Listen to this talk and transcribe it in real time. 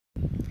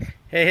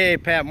Hey,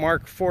 Pat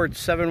Mark Ford,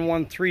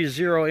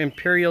 7130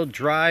 Imperial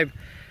Drive,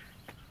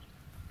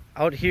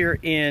 out here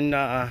in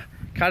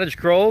Cottage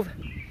Grove,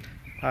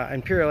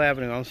 Imperial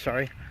Avenue, I'm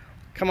sorry.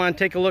 Come on,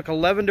 take a look.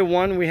 11 to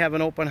 1, we have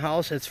an open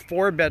house. It's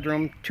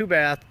 4-bedroom,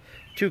 2-bath,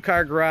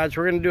 2-car garage.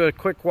 We're going to do a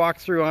quick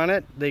walkthrough on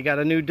it. They got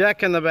a new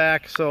deck in the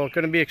back, so it's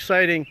going to be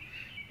exciting.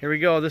 Here we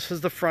go. This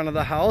is the front of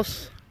the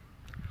house.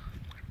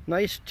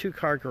 Nice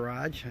 2-car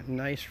garage,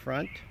 nice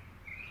front.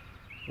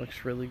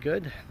 Looks really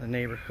good. The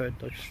neighborhood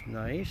looks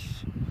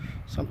nice.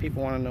 Some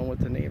people want to know what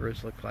the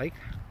neighbors look like,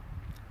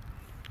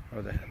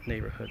 or the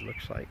neighborhood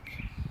looks like.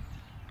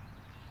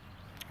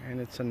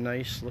 And it's a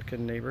nice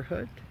looking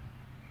neighborhood.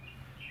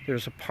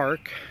 There's a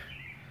park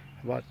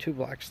about 2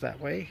 blocks that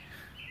way,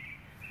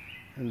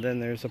 and then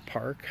there's a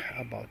park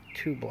about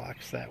 2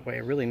 blocks that way.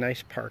 A really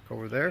nice park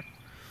over there.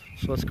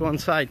 So let's go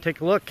inside, take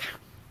a look.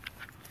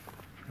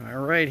 All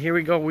right, here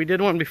we go. We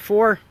did one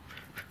before.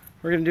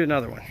 We're gonna do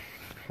another one.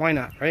 Why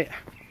not, right?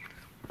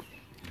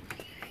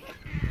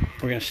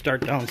 We're going to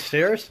start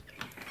downstairs.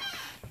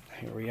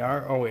 Here we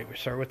are. Oh wait, we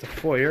start with the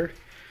foyer.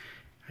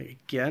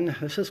 Again,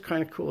 this is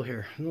kind of cool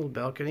here. A little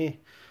balcony.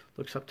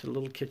 Looks up to the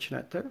little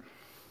kitchenette there.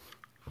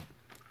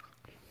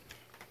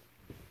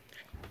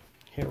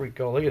 Here we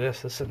go. Look at this.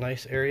 This is a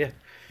nice area.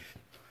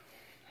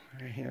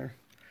 Right here.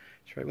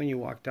 It's right when you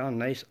walk down.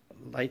 Nice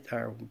light,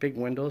 big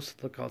windows.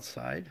 Look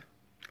outside.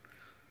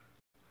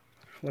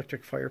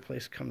 Electric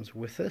fireplace comes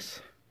with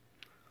this.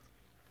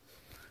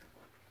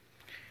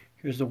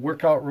 Here's the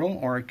workout room,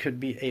 or it could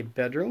be a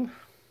bedroom.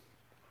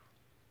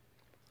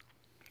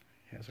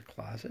 It has a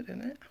closet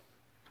in it.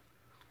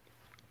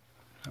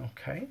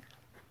 Okay.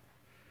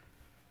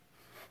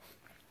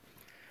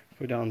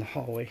 Go down the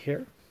hallway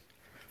here.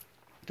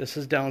 This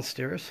is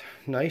downstairs.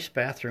 Nice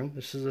bathroom.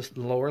 This is a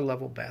lower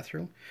level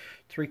bathroom.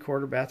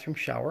 3/4 bathroom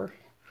shower.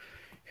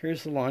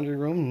 Here's the laundry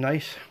room.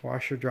 Nice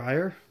washer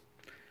dryer.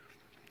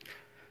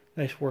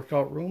 Nice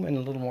workout room and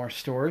a little more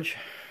storage.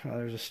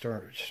 There's a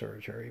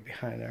storage area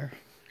behind there.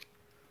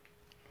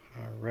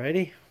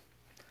 Alrighty,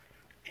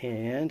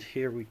 and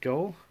here we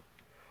go.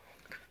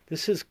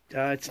 This is,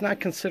 it's not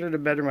considered a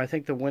bedroom. I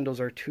think the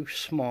windows are too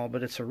small,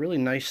 but it's a really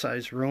nice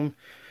sized room.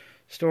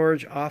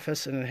 Storage,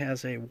 office, and it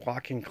has a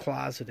walk-in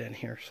closet in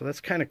here. So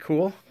that's kind of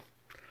cool.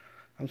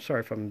 I'm sorry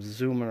if I'm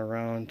zooming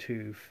around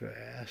too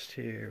fast.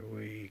 Here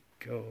we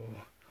go.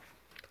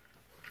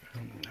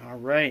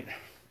 Alright,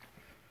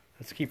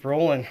 let's keep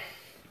rolling.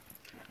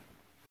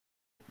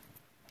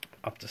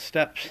 Up the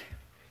steps.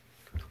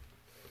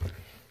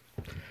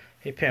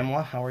 Hey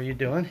Pamela, how are you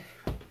doing?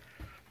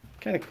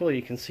 Kind of cool,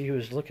 you can see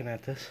who's looking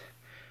at this.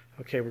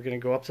 Okay, we're going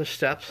to go up the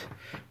steps.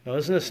 Now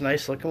isn't this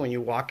nice looking when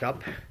you walk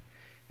up?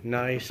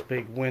 Nice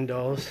big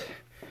windows.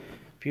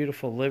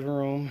 Beautiful living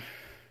room.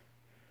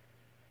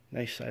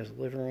 Nice sized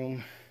living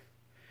room.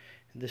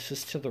 This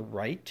is to the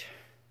right.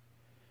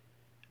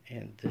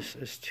 And this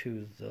is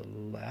to the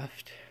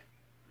left.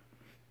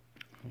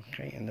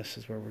 Okay, and this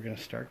is where we're going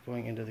to start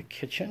going into the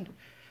kitchen.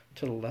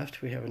 To the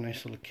left we have a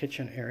nice little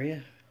kitchen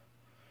area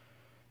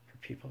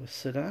people to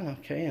sit on.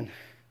 Okay, and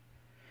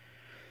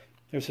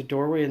there's a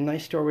doorway, a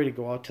nice doorway to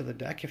go out to the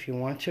deck if you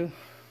want to.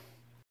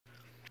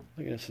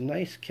 Look at this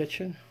nice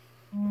kitchen.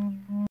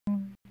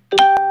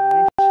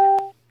 Nice.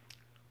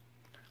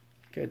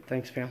 Good,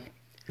 thanks, Pam.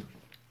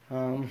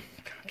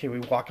 Okay, we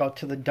walk out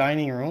to the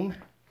dining room,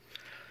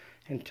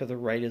 and to the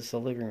right is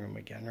the living room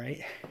again,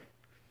 right?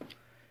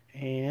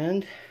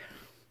 And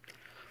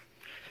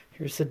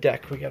here's the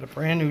deck. We got a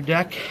brand new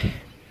deck.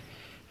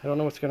 I don't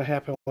know what's going to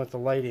happen with the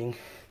lighting,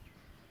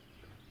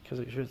 because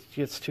it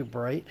gets too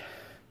bright.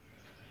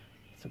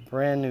 It's a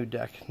brand new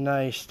deck.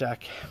 Nice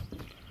deck.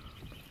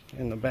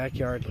 And the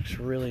backyard looks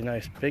really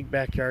nice. Big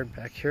backyard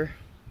back here.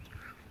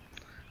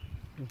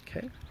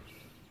 Okay.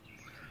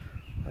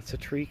 That's a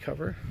tree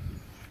cover.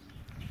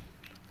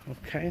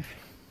 Okay.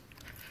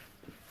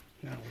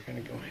 Now we're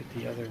going to go hit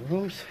the other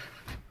rooms.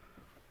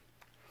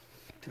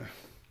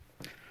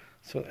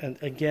 So, and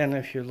again,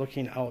 if you're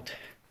looking out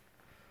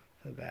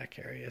the back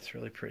area, it's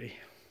really pretty.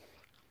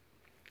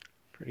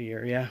 Pretty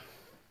area.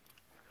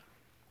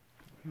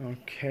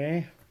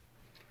 Okay,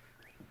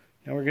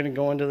 now we're going to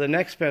go into the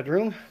next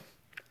bedroom.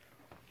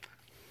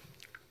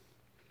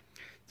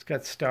 It's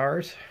got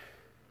stars.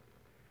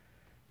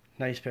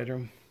 Nice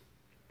bedroom.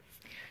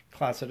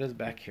 Closet is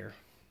back here.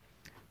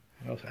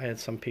 I had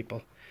some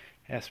people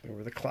ask me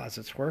where the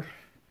closets were.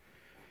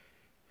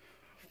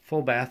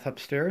 Full bath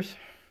upstairs.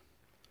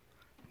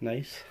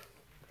 Nice.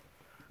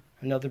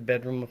 Another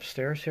bedroom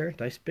upstairs here.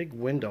 Nice big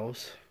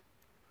windows.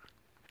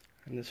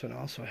 And this one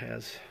also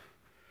has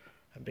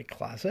a big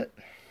closet.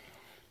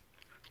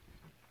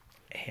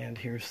 And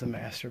here's the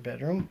master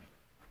bedroom.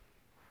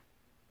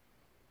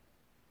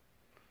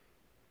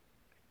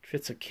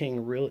 Fits a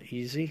king real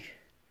easy.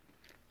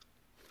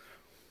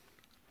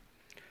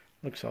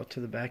 Looks out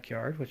to the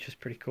backyard, which is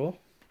pretty cool.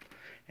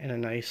 And a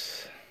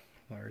nice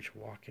large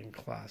walk-in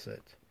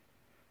closet.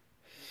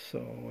 So,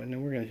 and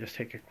then we're going to just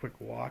take a quick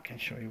walk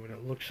and show you what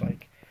it looks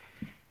like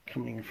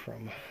coming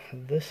from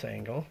this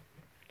angle.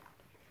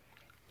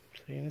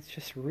 See, and it's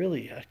just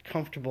really a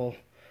comfortable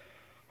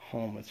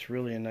home. It's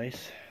really a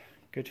nice,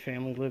 good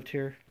family lived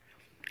here.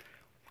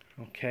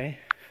 Okay.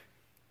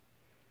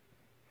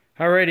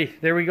 Alrighty,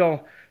 there we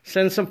go.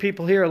 Send some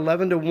people here.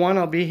 11 to 1,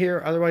 I'll be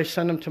here. Otherwise,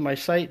 send them to my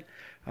site.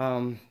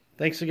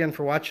 Thanks again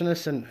for watching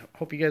this, and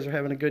hope you guys are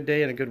having a good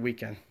day and a good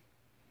weekend.